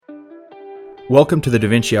Welcome to the Da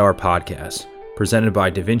Vinci Hour podcast, presented by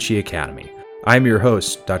Da Vinci Academy. I am your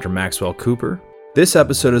host, Dr. Maxwell Cooper. This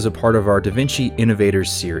episode is a part of our Da Vinci Innovators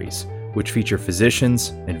series, which feature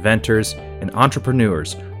physicians, inventors, and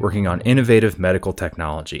entrepreneurs working on innovative medical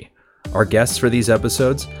technology. Our guests for these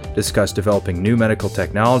episodes discuss developing new medical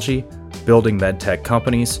technology, building medtech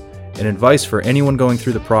companies, and advice for anyone going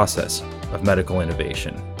through the process of medical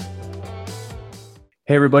innovation.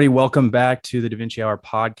 Hey everybody, welcome back to the Da Vinci Hour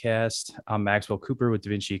podcast. I'm Maxwell Cooper with Da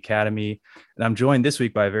Vinci Academy, and I'm joined this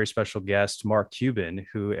week by a very special guest, Mark Cuban,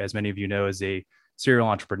 who, as many of you know, is a serial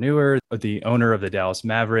entrepreneur, the owner of the Dallas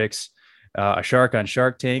Mavericks, a shark on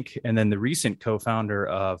Shark Tank, and then the recent co-founder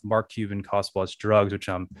of Mark Cuban Cost Plus Drugs, which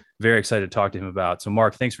I'm very excited to talk to him about. So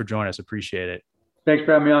Mark, thanks for joining us. Appreciate it. Thanks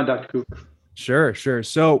for having me on, Dr. Cooper. Sure.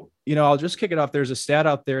 So, I'll just kick it off. There's a stat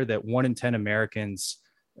out there that 1 in 10 Americans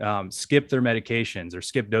skip their medications or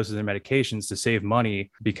skip doses of their medications to save money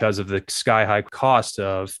because of the sky high cost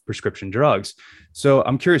of prescription drugs. So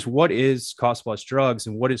I'm curious, what is Cost Plus Drugs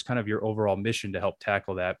and what is kind of your overall mission to help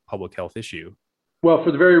tackle that public health issue? Well,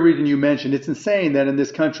 for the very reason you mentioned, it's insane that in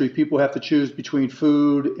this country, people have to choose between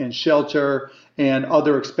food and shelter and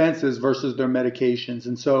other expenses versus their medications.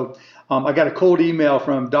 And so I got a cold email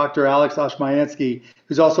from Dr. Alex Oshmayansky,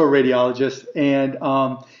 who's also a radiologist, and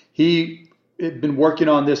he had been working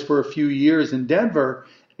on this for a few years in Denver,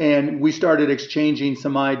 and we started exchanging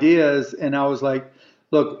some ideas. And I was like,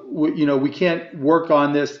 look, we can't work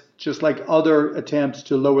on this just like other attempts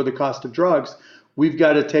to lower the cost of drugs. We've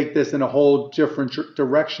got to take this in a whole different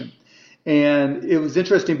direction. And it was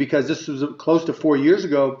interesting because this was close to 4 years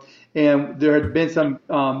ago, and there had been some,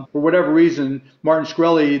 for whatever reason, Martin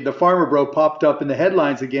Shkreli, the farmer bro, popped up in the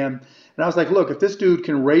headlines again. And I was like, look, if this dude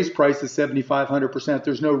can raise prices 7,500%,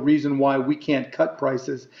 there's no reason why we can't cut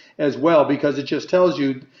prices as well, because it just tells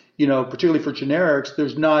you, particularly for generics,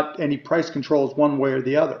 there's not any price controls one way or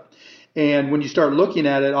the other. And when you start looking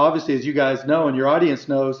at it, obviously, as you guys know and your audience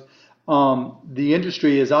knows, the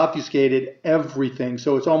industry has obfuscated everything.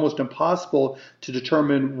 So it's almost impossible to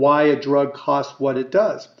determine why a drug costs what it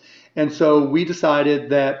does. And so we decided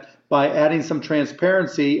that by adding some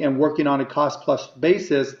transparency and working on a cost plus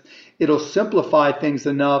basis, it'll simplify things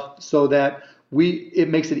enough so that it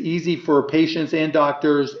makes it easy for patients and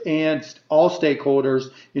doctors and all stakeholders,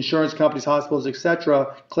 insurance companies, hospitals,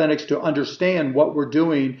 etc., clinics, to understand what we're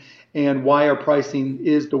doing and why our pricing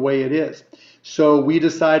is the way it is. So we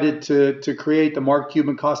decided to create the Mark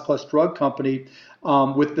Cuban Cost Plus Drug Company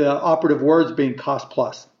with the operative words being cost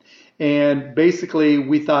plus. And basically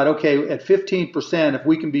we thought, okay, at 15%, if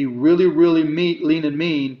we can be really, really lean and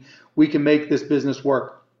mean, we can make this business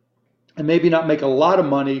work. And maybe not make a lot of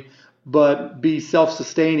money, but be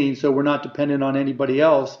self-sustaining so we're not dependent on anybody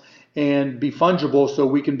else, and be fungible so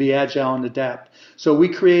we can be agile and adapt. So we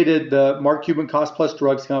created the Mark Cuban Cost Plus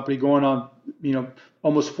Drugs Company going on,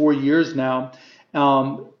 almost 4 years now,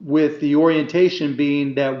 with the orientation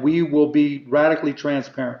being that we will be radically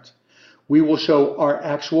transparent. We will show our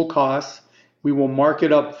actual costs. We will mark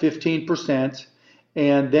it up 15%.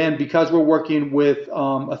 And then because we're working with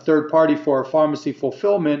a third party for our pharmacy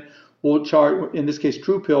fulfillment, we'll charge, in this case,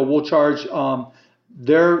 TruePill, we'll charge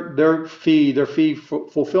their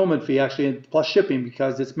fulfillment fee, actually, plus shipping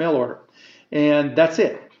because it's mail order. And that's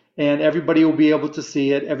it. And everybody will be able to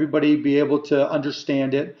see it. Everybody will be able to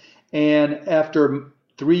understand it. And after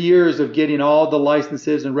 3 years of getting all the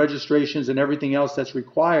licenses and registrations and everything else that's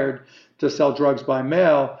required to sell drugs by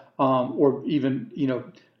mail, or even,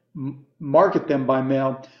 market them by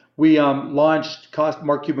mail, we launched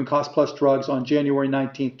Mark Cuban Cost Plus Drugs on January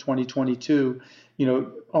 19th, 2022,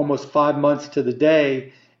 almost 5 months to the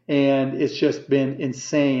day. And it's just been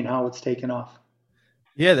insane how it's taken off.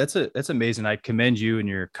 Yeah, that's amazing. I commend you and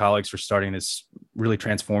your colleagues for starting this really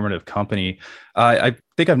transformative company. I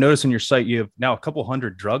think I've noticed on your site you have now a couple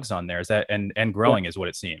hundred drugs on there. Is that and growing is what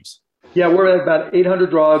it seems? Yeah, we're at about 800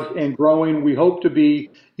 drugs and growing. We hope to be,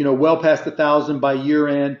 well past 1,000 by year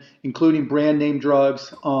end, including brand name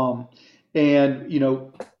drugs. And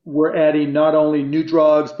we're adding not only new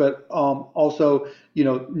drugs, but also,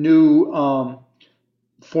 new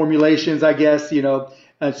formulations, I guess,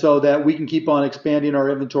 and so that we can keep on expanding our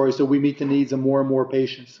inventory so we meet the needs of more and more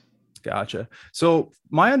patients. Gotcha. So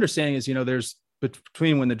my understanding is, there's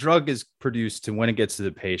between when the drug is produced to when it gets to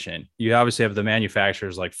the patient, you obviously have the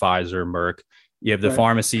manufacturers like Pfizer, Merck, you have the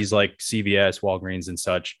pharmacies like CVS, Walgreens and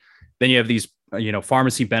such. Then you have these,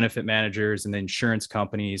 pharmacy benefit managers and the insurance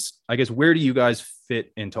companies. I guess, where do you guys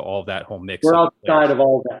fit into all of that whole mix? We're outside of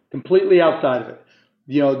all that, completely outside of it.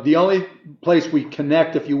 The only place we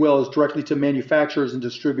connect, if you will, is directly to manufacturers and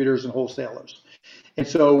distributors and wholesalers. And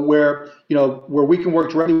so where we can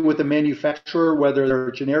work directly with the manufacturer, whether they're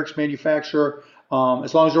a generics manufacturer,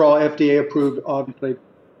 as long as they're all FDA approved, obviously,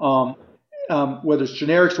 um, whether it's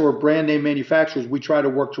generics or brand name manufacturers, we try to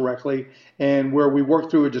work directly. And where we work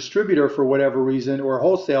through a distributor for whatever reason or a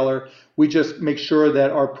wholesaler, we just make sure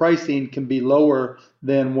that our pricing can be lower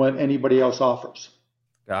than what anybody else offers.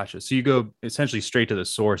 Gotcha. So you go essentially straight to the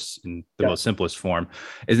source in the Yeah. most simplest form.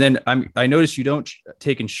 And then I noticed you don't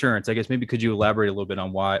take insurance. I guess maybe could you elaborate a little bit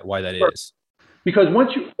on why that is? Because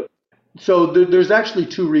there's actually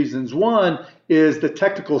two reasons. One is the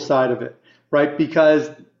technical side of it, right? Because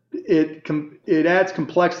it adds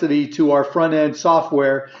complexity to our front end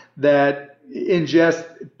software that ingests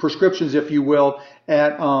prescriptions, if you will,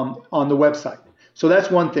 at on the website. So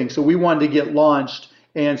that's one thing. So we wanted to get launched,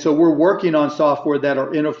 and so we're working on software that are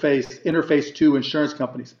interface to insurance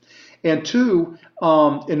companies. And two,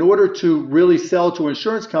 in order to really sell to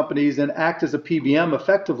insurance companies and act as a PBM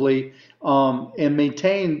effectively, and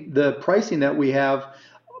maintain the pricing that we have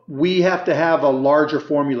to have a larger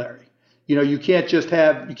formulary. You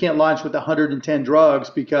can't launch with 110 drugs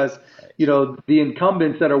because, the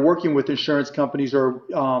incumbents that are working with insurance companies aren't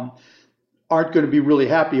going to be really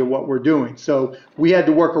happy at what we're doing. So we had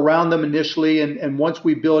to work around them initially. And once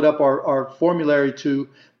we build up our formulary to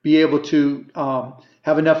be able to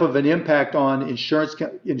have enough of an impact on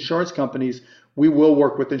insurance companies, we will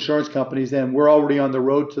work with insurance companies. And we're already on the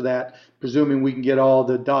road to that, presuming we can get all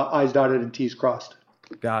the I's dotted and T's crossed.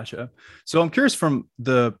 Gotcha. So I'm curious from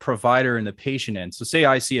the provider and the patient end. So say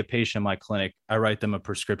I see a patient in my clinic, I write them a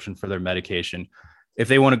prescription for their medication. If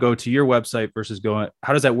they want to go to your website versus going,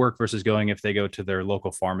 how does that work versus going if they go to their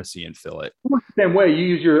local pharmacy and fill it? Same way, you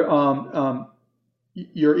use your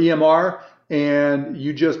EMR and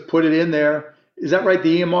you just put it in there. Is that right?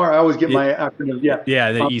 The EMR? I always get my acronyms. Yeah.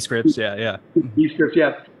 Yeah, the e-scripts. Yeah. E-scripts.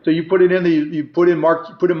 Yeah. So you put it in you put in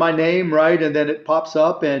my name, right? And then it pops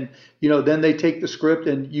up and, then they take the script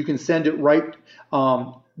and you can send it right.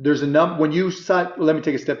 There's a when you sign, let me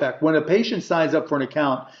take a step back. When a patient signs up for an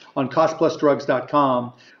account on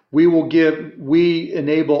costplusdrugs.com, we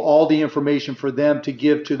enable all the information for them to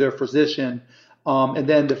give to their physician. And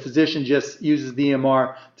then the physician just uses the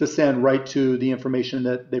EMR to send right to the information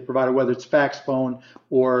that they provided, whether it's fax, phone,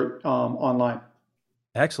 or online.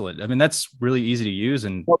 Excellent. I mean, that's really easy to use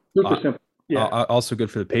and super simple. Yeah. Also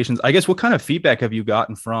good for the patients. I guess what kind of feedback have you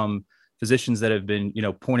gotten from physicians that have been,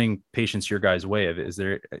 pointing patients your guys' way? Is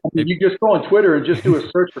there? You just go on Twitter and just do a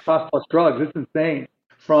search for cost plus drugs. It's insane.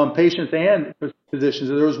 From patients and physicians.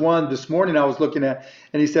 There was one this morning I was looking at,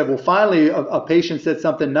 and he said, "Well, finally, a patient said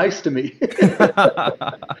something nice to me because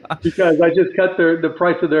I just cut the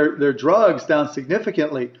price of their drugs down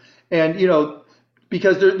significantly." And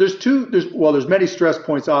because there's many stress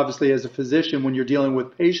points obviously as a physician when you're dealing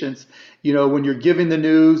with patients. When you're giving the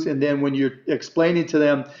news, and then when you're explaining to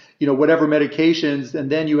them, whatever medications, and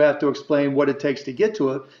then you have to explain what it takes to get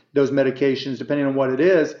to those medications, depending on what it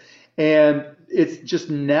is. And it's just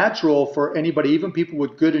natural for anybody, even people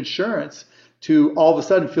with good insurance, to all of a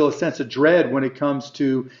sudden feel a sense of dread when it comes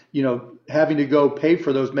to, having to go pay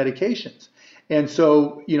for those medications. And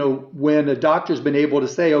so, when a doctor's been able to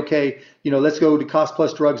say, okay, let's go to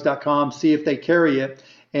costplusdrugs.com, see if they carry it.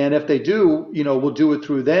 And if they do, we'll do it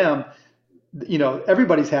through them.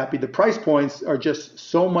 Everybody's happy. The price points are just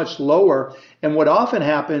so much lower. And what often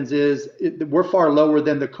happens is we're far lower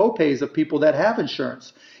than the copays of people that have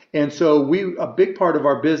insurance. And so a big part of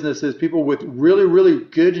our business is people with really, really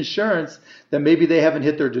good insurance that maybe they haven't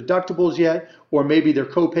hit their deductibles yet, or maybe their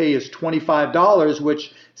copay is $25,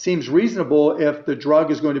 which seems reasonable if the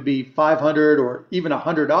drug is going to be $500 or even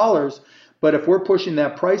 $100. But if we're pushing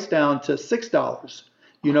that price down to $6,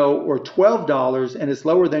 or $12, and it's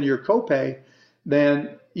lower than your copay,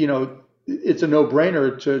 then, it's a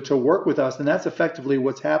no-brainer to work with us. And that's effectively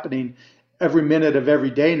what's happening every minute of every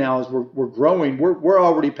day now as we're growing. We're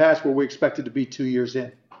already past where we expected to be 2 years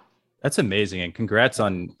in. That's amazing, and congrats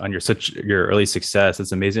on your early success.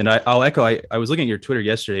 That's amazing. I'll echo. I was looking at your Twitter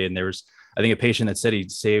yesterday, and there was, I think, a patient that said he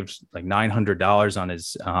saved like $900 on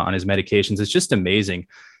his medications. It's just amazing.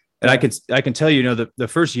 And I can tell you, the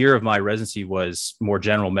first year of my residency was more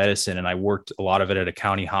general medicine, and I worked a lot of it at a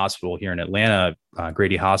county hospital here in Atlanta,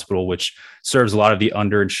 Grady Hospital, which serves a lot of the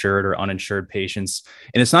underinsured or uninsured patients.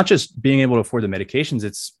 And it's not just being able to afford the medications;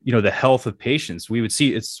 it's the health of patients. We would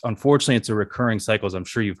see unfortunately it's a recurring cycle, as I'm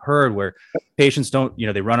sure you've heard, where patients don't,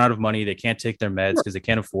 they run out of money, they can't take their meds because they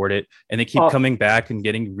can't afford it, and they keep coming back and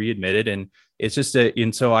getting readmitted. And it's just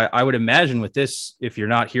and so I would imagine with this, if you're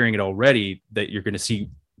not hearing it already, that you're going to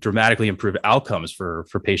see dramatically improved outcomes for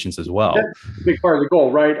patients as well. That's a big part of the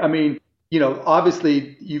goal, right? I mean,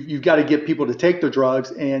 obviously you've got to get people to take their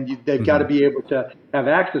drugs, and they've got to Hmm. be able to have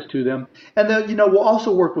access to them. And then, we'll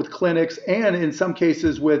also work with clinics and in some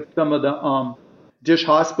cases with some of the dish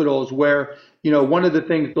hospitals where, one of the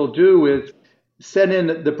things they'll do is send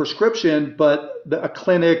in the prescription, but a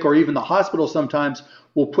clinic or even the hospital sometimes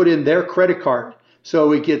will put in their credit card.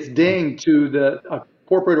 So it gets dinged to the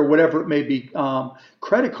corporate or whatever it may be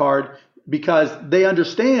credit card, because they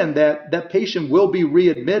understand that that patient will be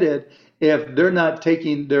readmitted if they're not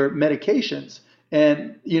taking their medications.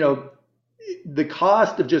 And, the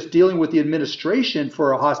cost of just dealing with the administration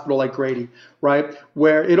for a hospital like Grady, right,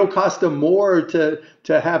 where it'll cost them more to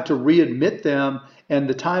have to readmit them, and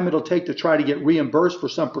the time it'll take to try to get reimbursed for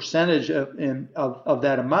some percentage of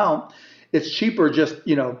that amount, it's cheaper just,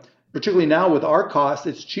 particularly now with our costs,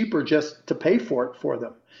 it's cheaper just to pay for it for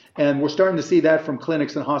them. And we're starting to see that from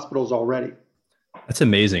clinics and hospitals already. That's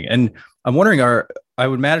amazing. And I'm wondering, I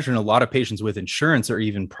would imagine a lot of patients with insurance are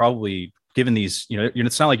even probably given these,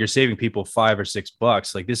 it's not like you're saving people $5 or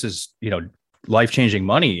 $6. Like this is, life-changing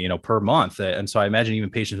money, per month. And so I imagine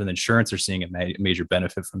even patients with insurance are seeing a major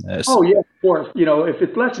benefit from this. Oh yeah, of course. If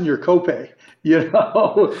it's less than your copay,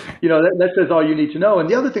 that says all you need to know. And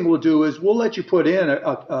the other thing we'll do is we'll let you put in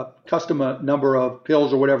a custom number of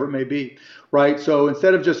pills or whatever it may be, right? So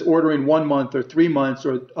instead of just ordering 1 month or 3 months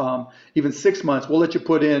or even 6 months, we'll let you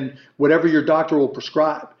put in whatever your doctor will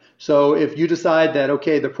prescribe. So if you decide that,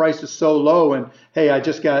 okay, the price is so low and hey, I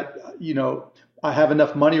just got, I have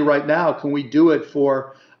enough money right now, can we do it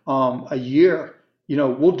for a year?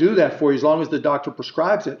 We'll do that for you as long as the doctor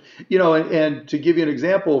prescribes it. And to give you an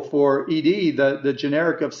example for ED, the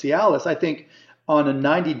generic of Cialis, I think on a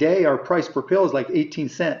 90-day, our price per pill is like 18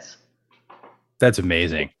 cents. That's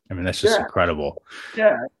amazing. I mean, that's just Yeah, incredible.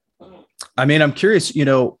 yeah. I mean, I'm curious,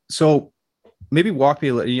 so maybe walk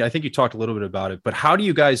me, I think you talked a little bit about it, but how do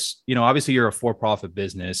you guys, obviously you're a for-profit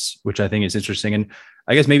business, which I think is interesting. And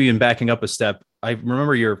I guess maybe even backing up a step, I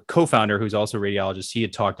remember your co-founder, who's also a radiologist, he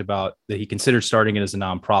had talked about that he considered starting it as a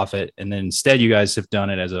nonprofit. And then instead you guys have done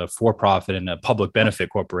it as a for-profit and a public benefit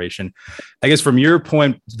corporation. I guess from your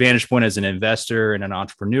vantage point as an investor and an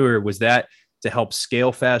entrepreneur, was that to help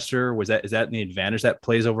scale faster? Is that the advantage that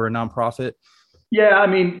plays over a nonprofit? Yeah, I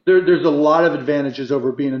mean, there's a lot of advantages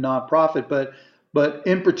over being a nonprofit, but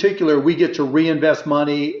in particular, we get to reinvest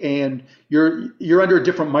money, and you're under a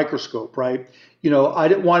different microscope, right? I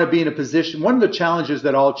didn't want to be in a position. One of the challenges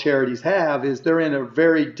that all charities have is they're in a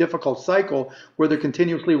very difficult cycle where they're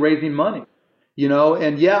continuously raising money,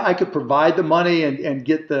 and yeah, I could provide the money and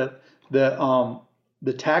get the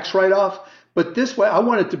tax write-off. But this way, I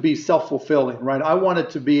want it to be self-fulfilling, right? I want it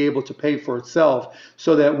to be able to pay for itself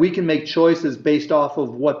so that we can make choices based off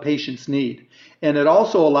of what patients need. And it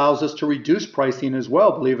also allows us to reduce pricing as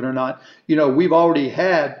well, believe it or not. We've already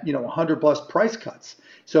had, 100 plus price cuts.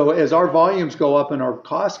 So as our volumes go up and our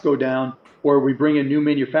costs go down, or we bring in new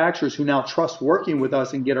manufacturers who now trust working with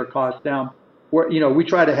us and get our costs down, we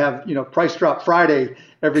try to have, price drop Friday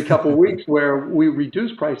every couple of weeks where we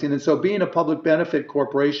reduce pricing. And so being a public benefit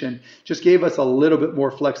corporation just gave us a little bit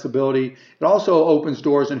more flexibility. It also opens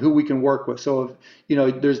doors in who we can work with. So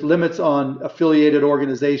if, there's limits on affiliated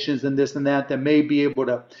organizations and this and that may be able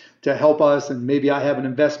to help us, and maybe I have an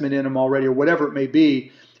investment in them already or whatever it may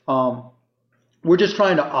be. We're just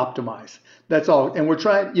trying to optimize. That's all. And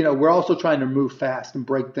we're also trying to move fast and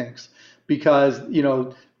break things, because,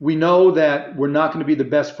 we know that we're not going to be the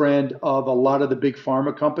best friend of a lot of the big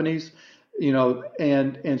pharma companies,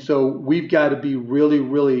 and so we've got to be really,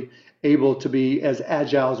 really able to be as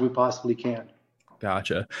agile as we possibly can.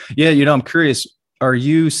 Gotcha. Yeah, I'm curious, are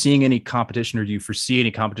you seeing any competition, or do you foresee any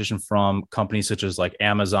competition from companies such as like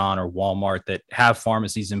Amazon or Walmart that have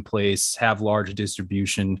pharmacies in place, have large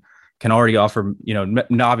distribution, can already offer,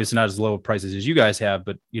 obviously not as low prices as you guys have,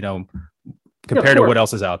 but, compared to what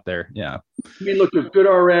else is out there? Yeah. I mean, look, there's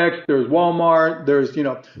GoodRx, there's Walmart, there's,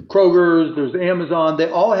 Kroger's, there's Amazon. They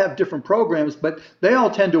all have different programs, but they all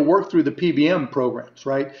tend to work through the PBM programs,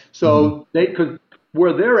 right? So because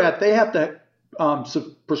where they're at, they have to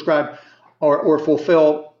prescribe or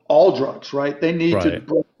fulfill all drugs, right? They need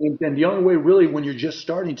to, and the only way really when you're just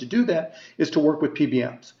starting to do that is to work with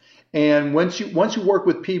PBMs. And once you work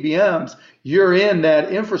with PBMs, you're in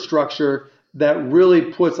that infrastructure that really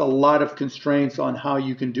puts a lot of constraints on how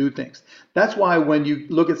you can do things. That's why when you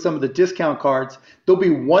look at some of the discount cards, there'll be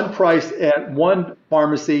one price at one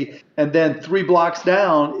pharmacy, and then 3 blocks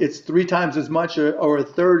down, it's 3 times as much or a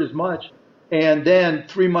third as much. And then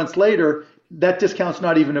 3 months later, that discount's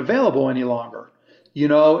not even available any longer.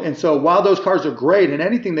 And so while those cards are great, and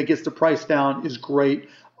anything that gets the price down is great,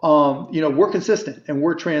 we're consistent and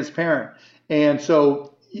we're transparent. And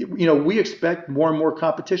so we expect more and more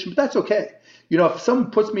competition, but that's okay. If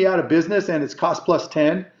someone puts me out of business and it's cost plus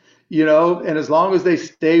 10, and as long as they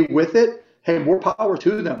stay with it, hey, more power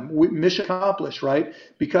to them. Mission accomplished, right?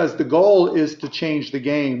 Because the goal is to change the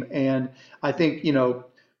game. And I think,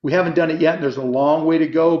 we haven't done it yet, and there's a long way to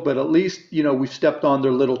go, but at least, we've stepped on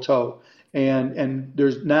their little toe. And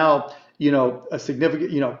there's now, a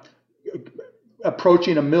significant,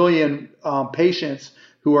 approaching 1 million patients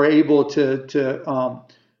who are able to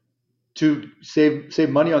save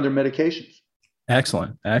money on their medications.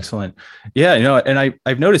 Excellent. Excellent. Yeah. And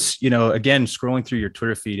I've noticed, again, scrolling through your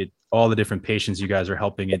Twitter feed, all the different patients you guys are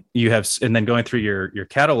helping it. You have, and then going through your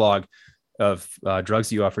catalog of drugs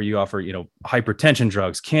that you offer, hypertension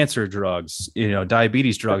drugs, cancer drugs,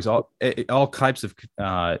 diabetes drugs, all types of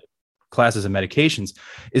classes of medications.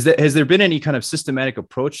 Has there been any kind of systematic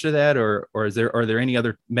approach to that, or are there any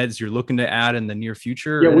other meds you're looking to add in the near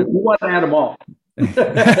future? Yeah, we want to add them all.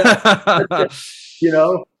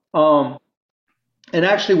 And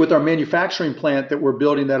actually, with our manufacturing plant that we're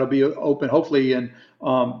building, that'll be open hopefully in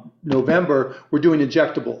November, we're doing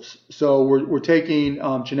injectables. So we're taking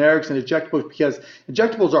generics and injectables, because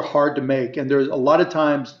injectables are hard to make, and there's a lot of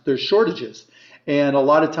times there's shortages. And a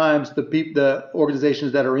lot of times the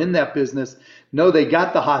organizations that are in that business know they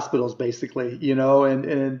got the hospitals basically,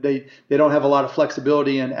 and they don't have a lot of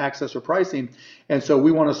flexibility in access or pricing. And so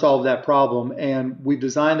we want to solve that problem. And we've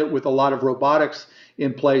designed it with a lot of robotics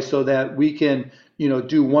in place so that we can,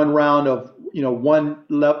 do one round of, one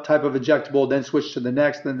type of injectable, then switch to the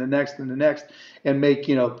next, then the next, and the next, and make,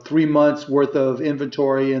 3 months worth of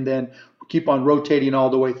inventory, and then keep on rotating all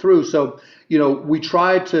the way through. So, we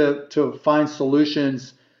try to find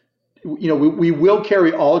solutions. We will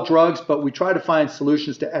carry all drugs, but we try to find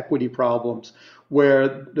solutions to equity problems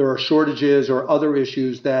where there are shortages or other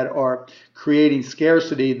issues that are creating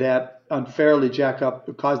scarcity that unfairly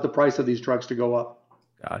cause the price of these drugs to go up.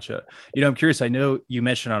 Gotcha. I'm curious. I know you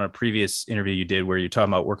mentioned on a previous interview you did where you're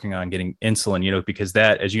talking about working on getting insulin, because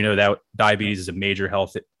that, as you know, that diabetes is a major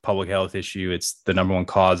public health issue. It's the number one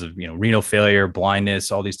cause of, renal failure,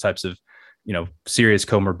 blindness, all these types of, serious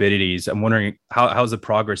comorbidities. I'm wondering how's the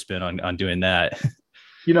progress been on doing that?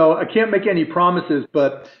 I can't make any promises,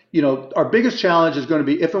 but, our biggest challenge is going to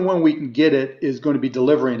be, if and when we can get it, is going to be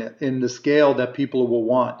delivering it in the scale that people will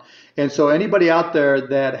want. And so anybody out there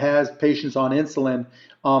that has patients on insulin,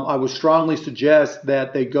 I would strongly suggest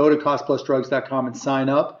that they go to costplusdrugs.com and sign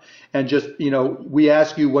up, and just, we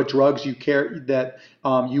ask you what drugs you carry that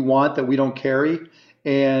you want that we don't carry.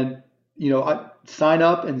 And, sign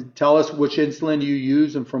up and tell us which insulin you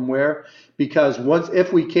use and from where, because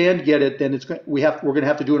if we can get it, then we're going to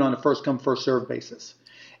have to do it on a first come first serve basis.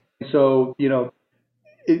 So,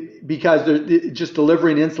 because just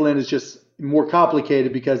delivering insulin is just more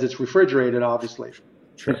complicated because it's refrigerated, obviously.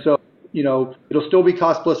 Sure. And so, it'll still be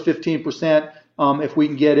cost plus 15% if we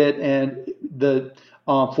can get it, and the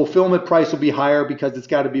fulfillment price will be higher because it's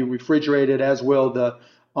got to be refrigerated, as will the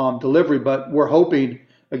delivery. But we're hoping,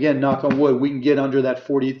 again, knock on wood, we can get under that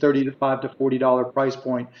 $35 to $40 price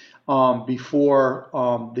point before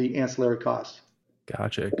the ancillary costs.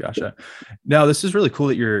 Gotcha. Now, this is really cool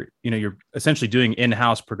that you're essentially doing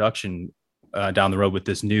in-house production down the road with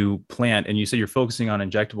this new plant, and you said you're focusing on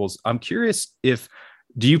injectables. I'm curious,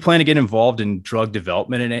 do you plan to get involved in drug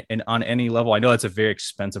development on any level? I know that's a very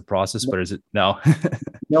expensive process, but is it no?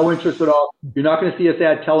 No interest at all. You're not going to see us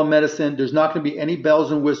add telemedicine. There's not going to be any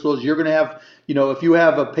bells and whistles. You're going to have, if you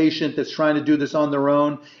have a patient that's trying to do this on their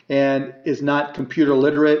own and is not computer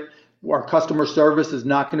literate, our customer service is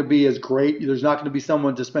not going to be as great. There's not going to be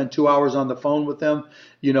someone to spend 2 hours on the phone with them.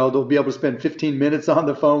 They'll be able to spend 15 minutes on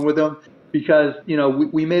the phone with them, because,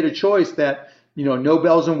 we made a choice that, no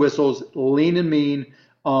bells and whistles, lean and mean.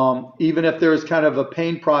 Even if there's kind of a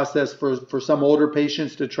pain process for some older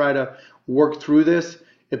patients to try to work through this,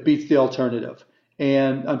 it beats the alternative.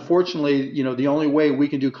 And unfortunately, the only way we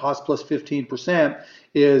can do cost plus 15%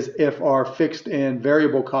 is if our fixed and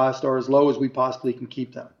variable costs are as low as we possibly can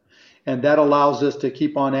keep them. And that allows us to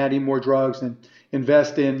keep on adding more drugs and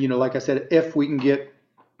invest in, like I said, if we can get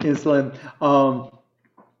insulin,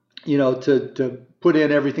 to put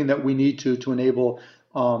in everything that we need to enable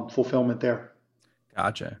fulfillment there.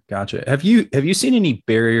 Gotcha. Have you seen any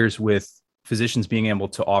barriers with physicians being able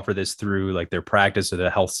to offer this through like their practice or the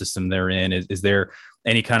health system they're in? Is there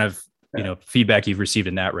any kind of feedback you've received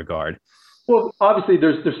in that regard? Well, obviously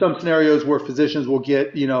there's some scenarios where physicians will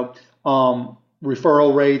get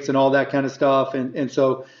referral rates and all that kind of stuff, and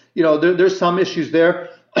so there's some issues there,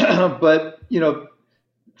 but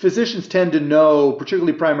physicians tend to know,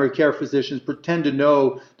 particularly primary care physicians, tend to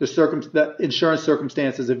know the insurance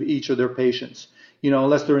circumstances of each of their patients.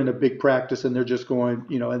 unless they're in a big practice and they're just going,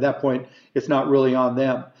 at that point, it's not really on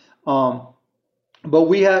them. But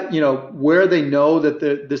we have, where they know that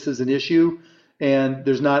this is an issue and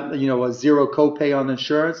there's not, a zero copay on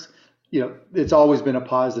insurance, it's always been a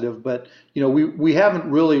positive. But, we haven't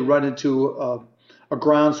really run into a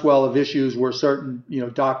groundswell of issues where certain,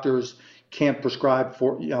 doctors can't prescribe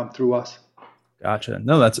through us. Gotcha.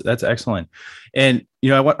 No, that's excellent. And,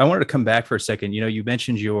 I wanted to come back for a second. You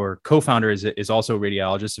mentioned your co-founder is also a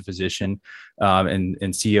radiologist, a physician, and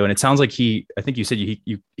CEO. And it sounds like I think you said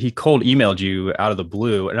he cold emailed you out of the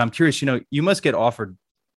blue. And I'm curious, you must get offered.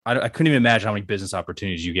 I couldn't even imagine how many business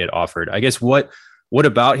opportunities you get offered. I guess what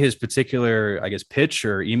about his particular, pitch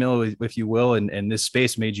or email, if you will, and this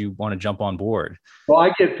space made you want to jump on board? Well, I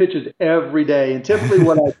get pitches every day. And typically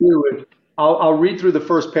what I do is I'll read through the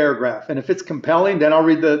first paragraph, and if it's compelling, then I'll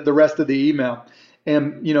read the rest of the email.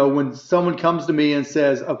 And when someone comes to me and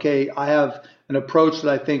says, "Okay, I have an approach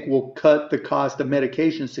that I think will cut the cost of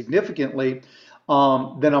medication significantly,"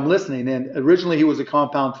 then I'm listening. And originally, he was a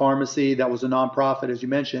compound pharmacy that was a nonprofit, as you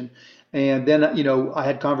mentioned. And then I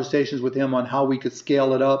had conversations with him on how we could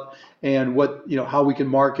scale it up and how we can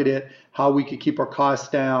market it, how we could keep our costs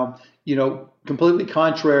down. Completely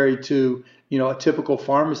contrary to a typical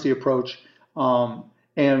pharmacy approach.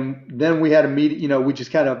 And then we had a meeting, we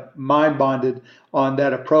just kind of mind bonded on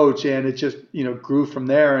that approach, and it just, grew from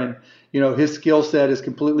there. And, his skill set is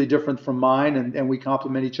completely different from mine, and we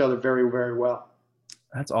complement each other very, very well.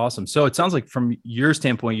 That's awesome. So it sounds like from your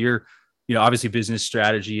standpoint, you're, obviously business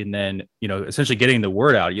strategy, and then, essentially getting the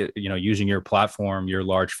word out, using your platform, your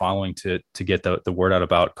large following to get the word out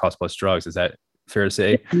about cost plus drugs. Is that fair to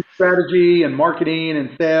say? Strategy and marketing and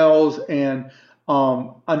sales and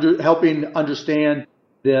helping understand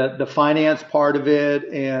the finance part of it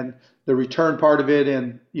and the return part of it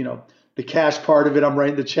and the cash part of it. I'm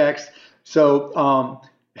writing the checks, so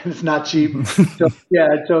it's not cheap.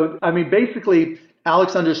 So I mean, basically,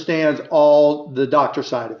 Alex understands all the doctor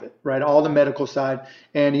side of it, right? All the medical side,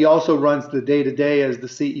 and he also runs the day-to-day as the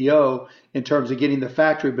CEO in terms of getting the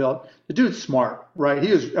factory built. The dude's smart, right?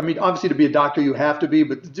 Obviously to be a doctor you have to be,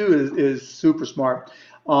 but the dude is super smart.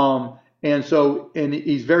 And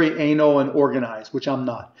he's very anal and organized, which I'm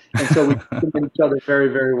not. And so we complement each other very,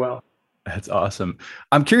 very well. That's awesome.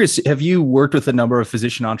 I'm curious, have you worked with a number of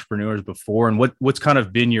physician entrepreneurs before, and what's kind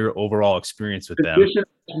of been your overall experience with them? Physician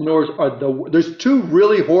entrepreneurs there's two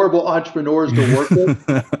really horrible entrepreneurs to work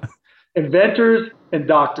with: inventors and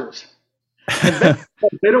doctors. Inventors,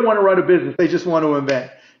 they don't want to run a business; they just want to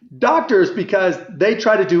invent. Doctors, because they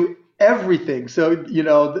try to do everything, so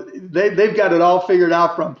they've got it all figured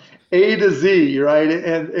out from A to Z, right?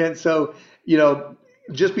 And so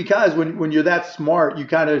just because when you're that smart, you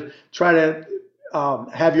kind of try to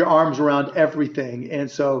have your arms around everything. And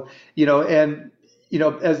so,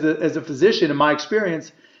 as a physician, in my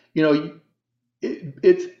experience,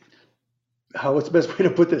 it's what's the best way to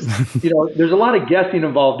put this? There's a lot of guessing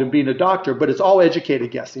involved in being a doctor, but it's all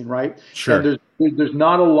educated guessing, right? Sure. And there's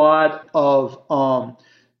not a lot of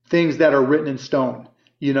things that are written in stone.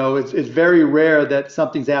 It's very rare that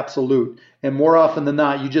something's absolute. And more often than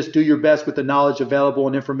not, you just do your best with the knowledge available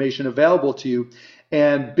and information available to you.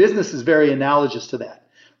 And business is very analogous to that,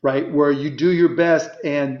 right? Where you do your best,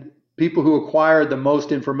 and people who acquire the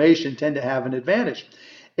most information tend to have an advantage.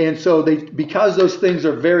 And so because those things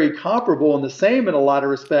are very comparable and the same in a lot of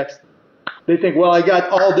respects, they think, well, I got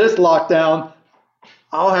all this locked down,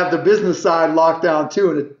 I'll have the business side locked down too.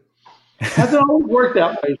 And it hasn't always worked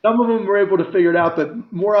that way. Some of them were able to figure it out,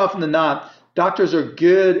 but more often than not, doctors are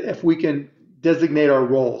good if we can designate our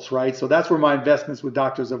roles, right? So that's where my investments with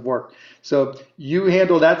doctors have worked. So you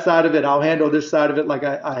handle that side of it, I'll handle this side of it, like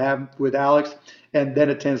I have with Alex, and then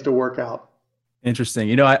it tends to work out.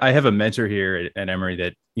 Interesting. I have a mentor here at Emory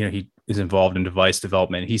that, he is involved in device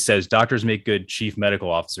development. He says doctors make good chief medical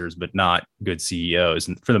officers, but not good CEOs,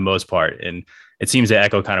 and for the most part. And it seems to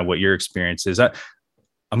echo kind of what your experience is.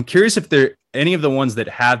 I'm curious if there any of the ones that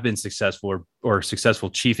have been successful or successful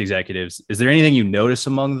chief executives, is there anything you notice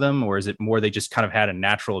among them, or is it more they just kind of had a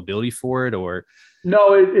natural ability for it? Or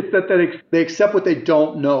no, it's that they accept what they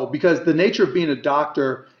don't know, because the nature of being a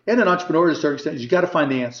doctor and an entrepreneur to a certain extent is you got to find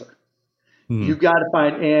the answer. You've got to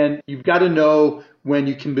find, and you've got to know when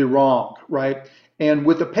you can be wrong, right? And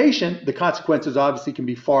with a patient, the consequences obviously can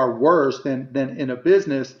be far worse than in a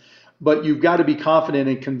business, but you've got to be confident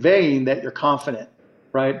in conveying that you're confident,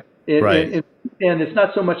 right? And it's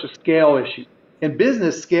not so much a scale issue. In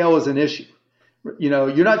business, scale is an issue.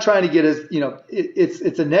 You're not trying to get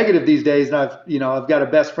it's a negative these days. And I've got a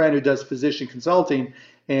best friend who does physician consulting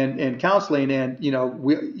and counseling, and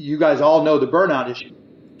you guys all know the burnout issue.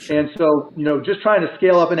 Sure. And so, just trying to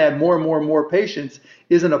scale up and add more and more and more patients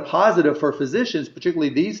isn't a positive for physicians,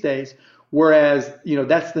 particularly these days. Whereas,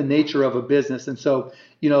 that's the nature of a business. And so,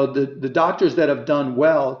 the doctors that have done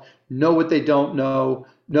well know what they don't know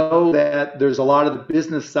that there's a lot of the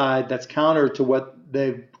business side that's counter to what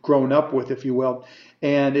they've grown up with, if you will.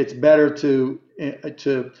 And it's better to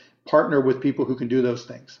partner with people who can do those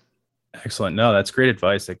things. Excellent. No, that's great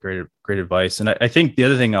advice. Great advice. And I think the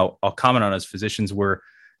other thing I'll comment on as physicians, we're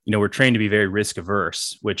trained to be very risk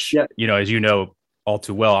averse, which, Yeah. As you know all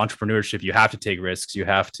too well, entrepreneurship, you have to take risks. You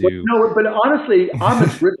have to. But honestly, I'm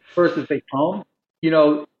as risk averse as they come.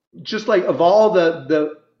 Just like of all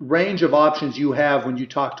the range of options you have when you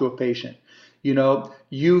talk to a patient,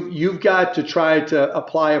 you've got to try to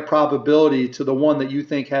apply a probability to the one that you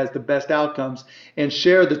think has the best outcomes and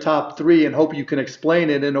share the top three and hope you can explain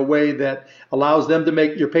it in a way that allows them to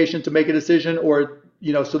make your patient to make a decision, or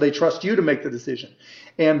so they trust you to make the decision.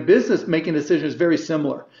 And business making decisions is very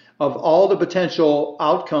similar. Of all the potential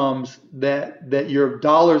outcomes that your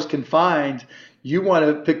dollars can find, you want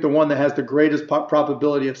to pick the one that has the greatest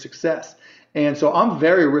probability of success. And so I'm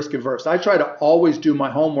very risk averse. I try to always do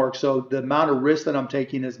my homework so the amount of risk that I'm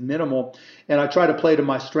taking is minimal, and I try to play to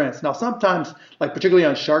my strengths. Now, sometimes, like particularly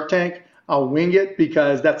on Shark Tank, I'll wing it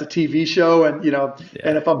because that's a TV show, and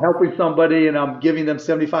and if I'm helping somebody and I'm giving them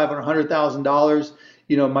 $75,000 or $100,000,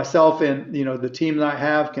 myself and the team that I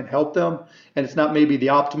have can help them, and it's not maybe the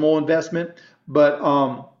optimal investment, but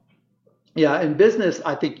in business,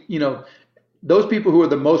 I think those people who are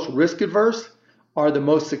the most risk averse are the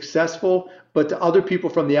most successful. But to other people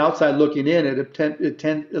from the outside looking in,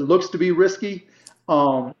 it looks to be risky.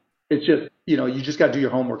 It's just you just got to do your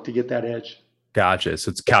homework to get that edge. Gotcha.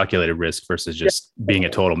 So it's calculated risk versus just being a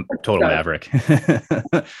total maverick.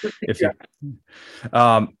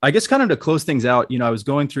 I guess kind of to close things out, I was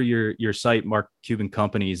going through your site, Mark Cuban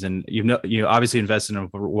Companies, and you obviously invested in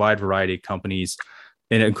a wide variety of companies,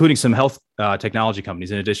 and including some health technology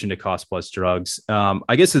companies in addition to cost plus drugs.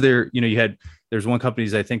 I guess there's one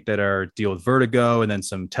companies I think that deal with vertigo, and then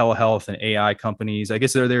some telehealth and AI companies. I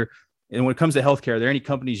guess they're there. And when it comes to healthcare, are there any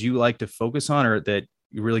companies you like to focus on or that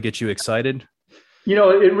really get you excited?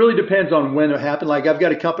 It really depends on when it happened. Like I've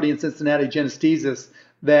got a company in Cincinnati, Genesthesis,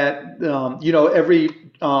 that every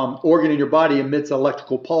organ in your body emits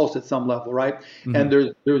electrical pulse at some level, right? Mm-hmm. And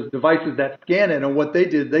there's devices that scan it. And what they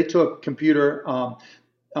did, they took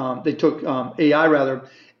AI rather,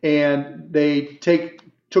 and they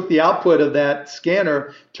took the output of that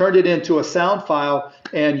scanner, turned it into a sound file,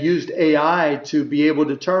 and used AI to be able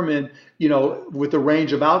to determine, with a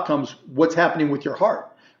range of outcomes, what's happening with your heart.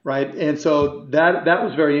 Right. And so that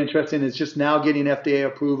was very interesting. It's just now getting FDA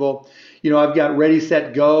approval. I've got Ready,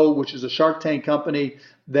 Set, Go, which is a Shark Tank company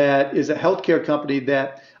that is a healthcare company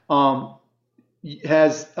that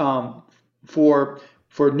has for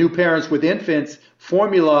new parents with infants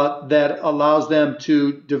formula that allows them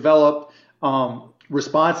to develop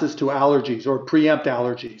responses to allergies or preempt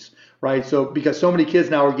allergies. Right. So because so many kids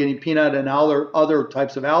now are getting peanut and other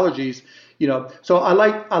types of allergies. So I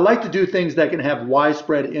like to do things that can have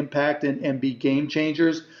widespread impact and be game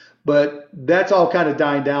changers, but that's all kind of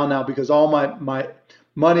dying down now because all my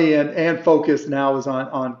money and focus now is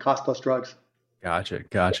on cost plus drugs.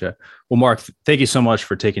 Gotcha. Well, Mark, thank you so much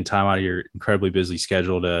for taking time out of your incredibly busy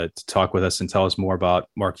schedule to talk with us and tell us more about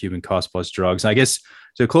Mark Cuban Cost Plus Drugs. And I guess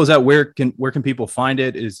to close out, where can people find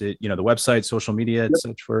it? Is it, the website, social media,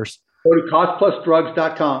 such first? Go to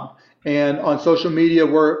costplusdrugs.com. And on social media,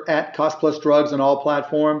 we're at Cost Plus Drugs on all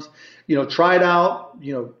platforms. Try it out.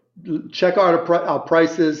 Check out our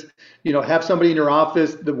prices. Have somebody in your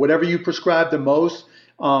office that whatever you prescribe the most,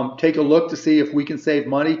 take a look to see if we can save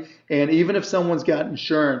money. And even if someone's got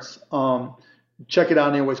insurance, check it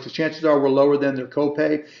out anyways, because chances are we're lower than their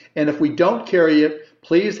copay. And if we don't carry it,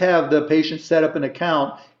 please have the patient set up an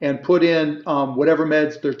account and put in whatever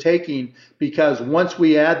meds they're taking, because once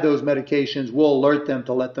we add those medications, we'll alert them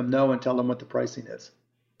to let them know and tell them what the pricing is.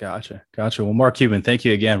 Gotcha. Well, Mark Cuban, thank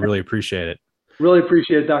you again. Really appreciate it. Really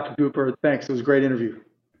appreciate it, Dr. Cooper. Thanks. It was a great interview.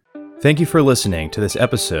 Thank you for listening to this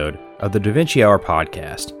episode of the Da Vinci Hour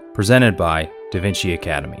podcast, presented by Da Vinci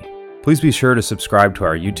Academy. Please be sure to subscribe to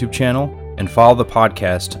our YouTube channel and follow the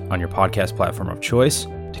podcast on your podcast platform of choice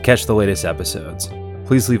to catch the latest episodes.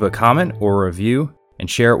 Please leave a comment or a review and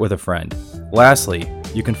share it with a friend. Lastly,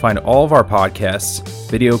 you can find all of our podcasts,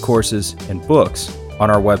 video courses, and books on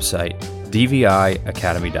our website,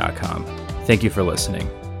 dviacademy.com. Thank you for listening.